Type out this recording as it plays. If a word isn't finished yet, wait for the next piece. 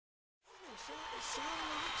No,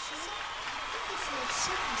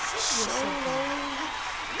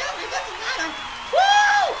 it doesn't matter.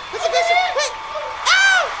 Woo! What's the picture? Wait!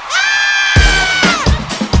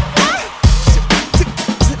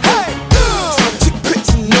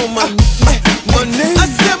 My name. I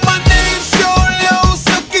said my name's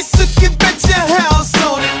Shonlock-Bet Yah House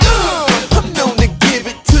on it. I'm known to give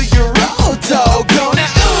it to you raw, doggone it.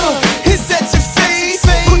 It's at your face,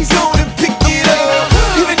 we're gonna pick it up.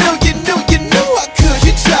 Even though you knew I could,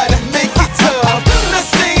 you try to make it tough. Not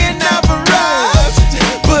saying I've arrived,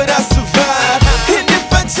 but I survived. And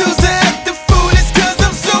if I choose to act the fool, it's 'cause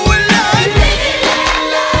I'm so alive. Living like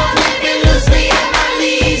love, let me loose me at my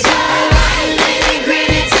leisure. Right, lady,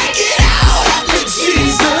 grinning, take it out, help me,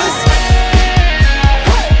 Jesus.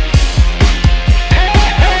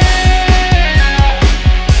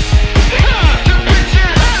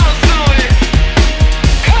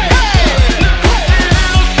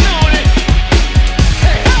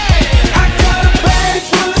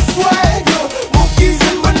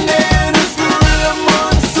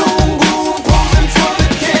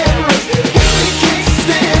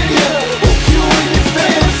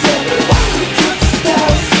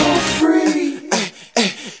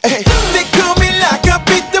 They call me like I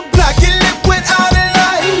beat the block and left without a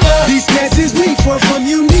light. These cats is weak, far from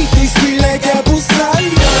unique. They sweet like apple cider.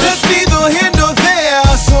 That's neither here nor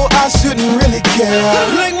there, so I shouldn't really care.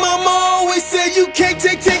 Like mama always said, you can't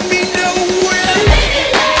take me nowhere.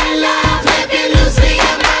 Living like love, let me loose me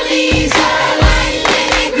at my leisure. Right,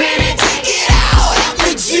 lady, grinning, take it out, help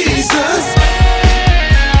me, Jesus.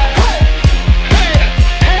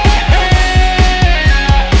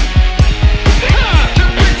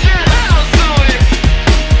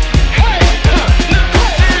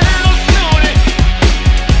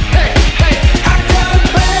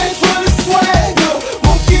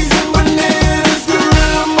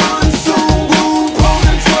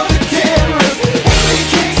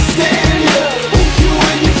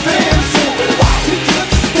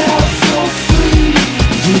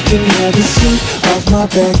 You can have a seat off my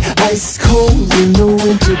back, ice cold in the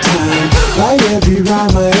winter time. By every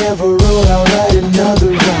rhyme I ever wrote, I'll write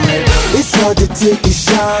another rhyme. It's hard to take a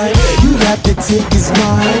shine, you have to take his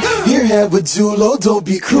mine. Here, have a Julo, don't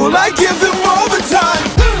be cruel, I give them all the time.